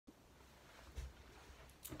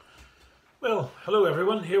Well, hello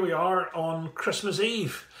everyone. Here we are on Christmas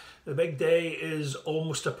Eve. The big day is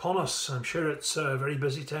almost upon us. I'm sure it's a very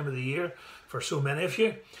busy time of the year for so many of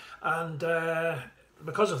you. And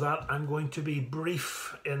because of that, I'm going to be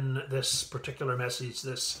brief in this particular message,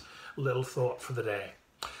 this little thought for the day.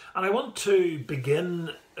 And I want to begin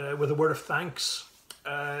with a word of thanks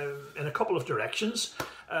in a couple of directions.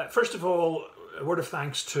 First of all, a word of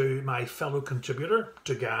thanks to my fellow contributor,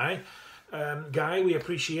 to Guy. Guy, we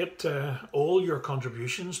appreciate all your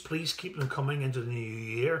contributions. Please keep them coming into the new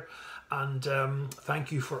year, and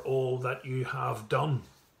thank you for all that you have done.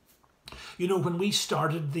 You know, when we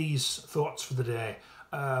started these thoughts for the day,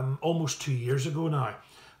 almost 2 years ago now,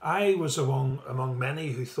 I was among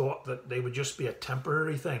many who thought that they would just be a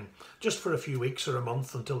temporary thing, just for a few weeks or a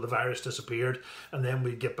month until the virus disappeared, and then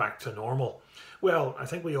we'd get back to normal. Well, I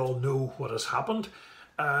think we all know what has happened,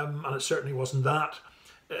 and it certainly wasn't that.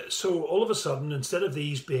 So all of a sudden, instead of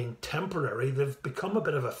these being temporary, they've become a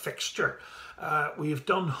bit of a fixture. We've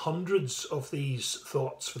done hundreds of these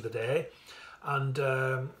thoughts for the day. And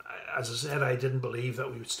as I said, I didn't believe that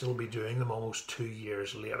we would still be doing them almost 2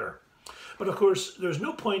 years later. But of course, there's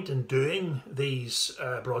no point in doing these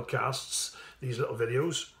broadcasts, these little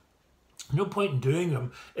videos. No point in doing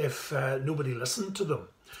them if nobody listened to them.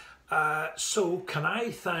 So can I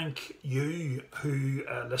thank you who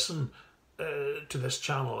listen to this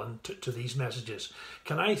channel and to these messages?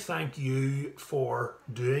 Can I thank you for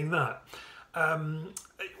doing that?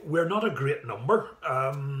 We're not a great number.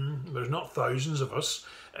 There's not thousands of us.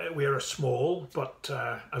 We're a small but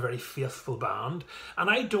a very faithful band. And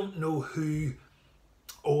I don't know who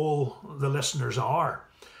all the listeners are.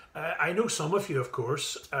 I know some of you, of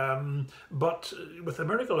course, but with the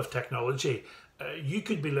miracle of technology, you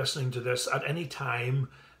could be listening to this at any time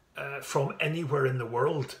from anywhere in the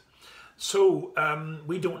world. So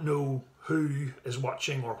we don't know who is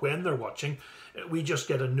watching or when they're watching. We just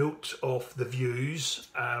get a note of the views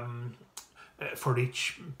for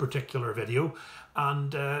each particular video,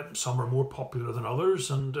 and some are more popular than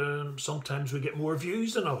others, and sometimes we get more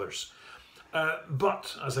views than others.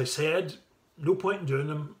 But as I said, no point in doing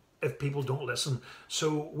them if people don't listen.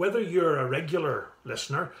 So whether you're a regular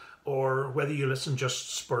listener or whether you listen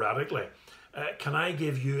just sporadically, can I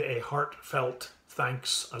give you a heartfelt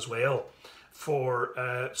thanks as well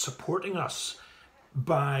for supporting us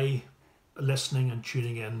by listening and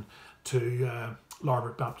tuning in to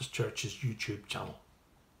Larbert Baptist Church's YouTube channel.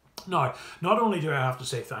 Now, not only do I have to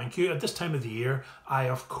say thank you, at this time of the year, I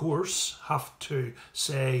of course have to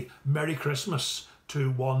say Merry Christmas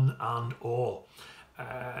to one and all.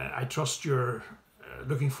 I trust you're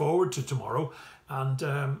looking forward to tomorrow, and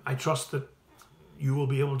I trust that you will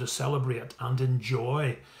be able to celebrate and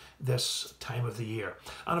enjoy this time of the year.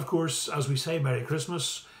 And of course, as we say Merry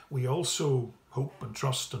Christmas, we also hope and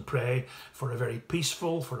trust and pray for a very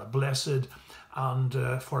peaceful, for a blessed,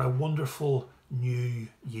 and for a wonderful new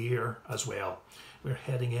year as well. We're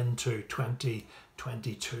heading into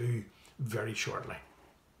 2022 very shortly.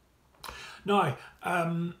 Now,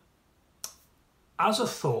 as a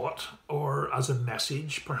thought or as a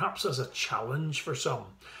message, perhaps as a challenge for some,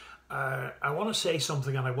 I want to say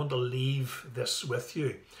something, and I want to leave this with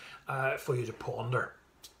you for you to ponder.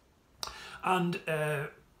 And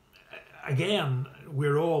again,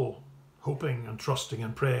 we're all hoping and trusting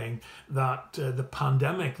and praying that the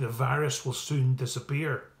pandemic, the virus, will soon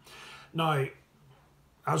disappear. Now,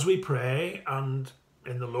 as we pray, and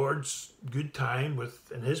in the Lord's good time,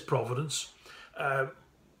 in His providence,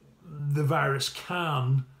 the virus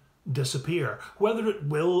can disappear. Whether it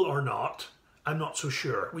will or not, I'm not so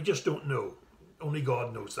sure. We just don't know. Only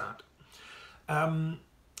God knows that.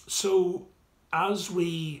 So as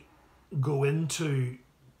we go into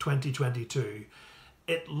 2022,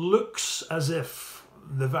 it looks as if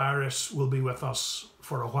the virus will be with us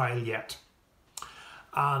for a while yet.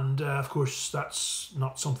 And of course, that's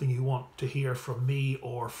not something you want to hear from me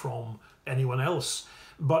or from anyone else.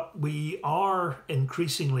 But we are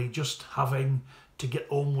increasingly just having to get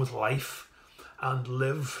on with life and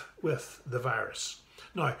live with the virus.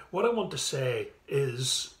 Now, what I want to say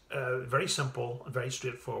is very simple and very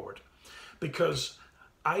straightforward, because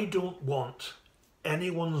I don't want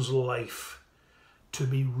anyone's life to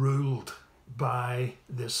be ruled by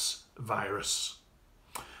this virus.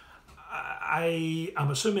 I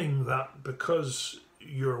am assuming that because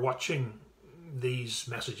you're watching these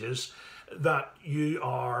messages, that you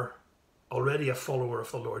are already a follower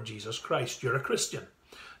of the Lord Jesus Christ. You're a Christian.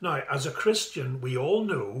 Now, as a Christian, we all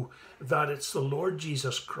know that it's the Lord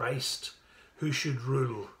Jesus Christ who should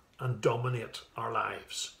rule and dominate our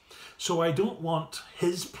lives. So I don't want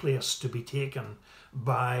His place to be taken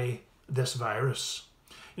by this virus.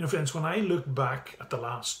 You know, friends, when I look back at the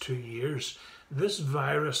last 2 years, this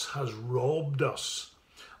virus has robbed us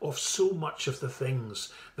of so much of the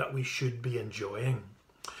things that we should be enjoying.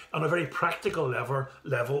 On a very practical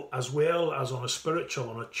level, as well as on a spiritual,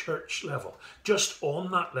 on a church level, just on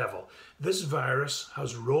that level, this virus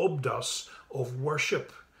has robbed us of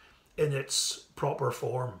worship in its proper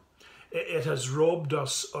form. It has robbed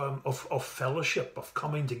us of fellowship, of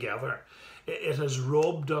coming together. It has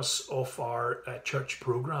robbed us of our church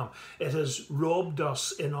program. It has robbed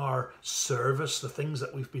us in our service, the things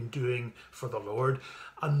that we've been doing for the Lord.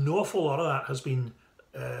 An awful lot of that has been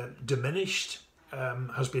diminished,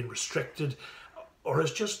 has been restricted, or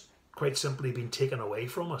has just quite simply been taken away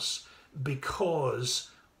from us because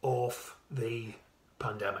of the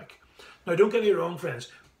pandemic. Now, don't get me wrong, friends.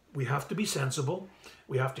 We have to be sensible.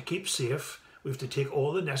 We have to keep safe. We have to take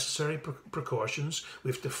all the necessary precautions.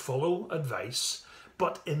 We have to follow advice.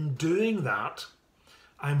 But in doing that,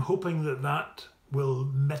 I'm hoping that that will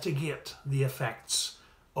mitigate the effects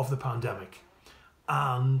of the pandemic,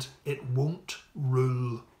 and it won't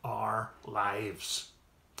rule our lives.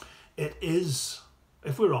 It is,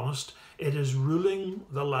 if we're honest, it is ruling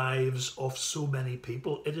the lives of so many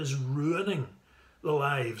people. It is ruining the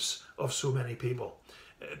lives of so many people.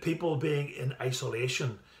 People being in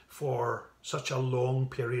isolation for such a long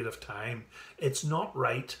period of time. It's not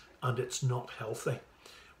right and it's not healthy.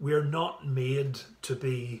 We're not made to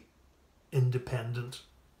be independent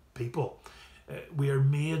people. We are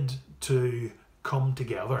made to come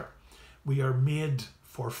together. We are made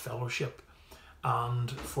for fellowship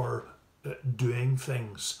and for doing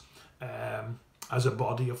things as a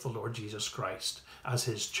body of the Lord Jesus Christ, as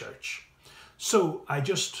his church. So I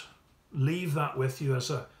just leave that with you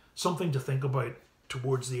as something to think about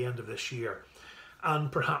towards the end of this year. And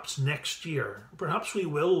perhaps next year, perhaps we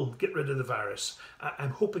will get rid of the virus.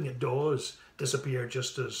 I'm hoping it does disappear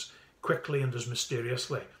just as quickly and as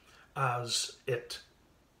mysteriously as it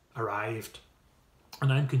arrived.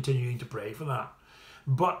 And I'm continuing to pray for that.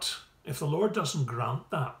 But if the Lord doesn't grant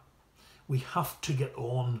that, we have to get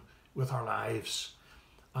on with our lives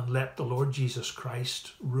and let the Lord Jesus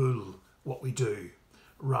Christ rule what we do,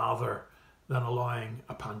 rather than allowing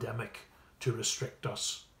a pandemic to restrict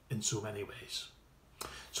us in so many ways.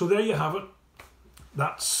 So there you have it.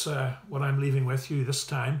 That's what I'm leaving with you this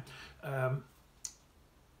time.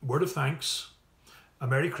 Word of thanks, a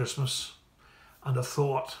Merry Christmas, and a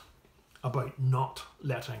thought about not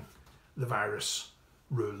letting the virus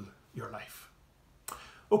rule your life.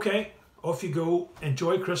 Okay, off you go.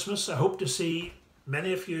 Enjoy Christmas. I hope to see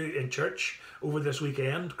many of you in church over this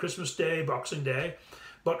weekend, Christmas Day, Boxing Day.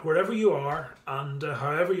 But wherever you are and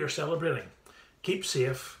however you're celebrating, keep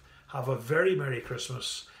safe, have a very Merry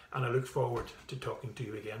Christmas, and I look forward to talking to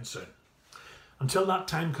you again soon. Until that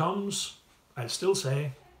time comes, I'll still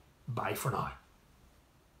say bye for now.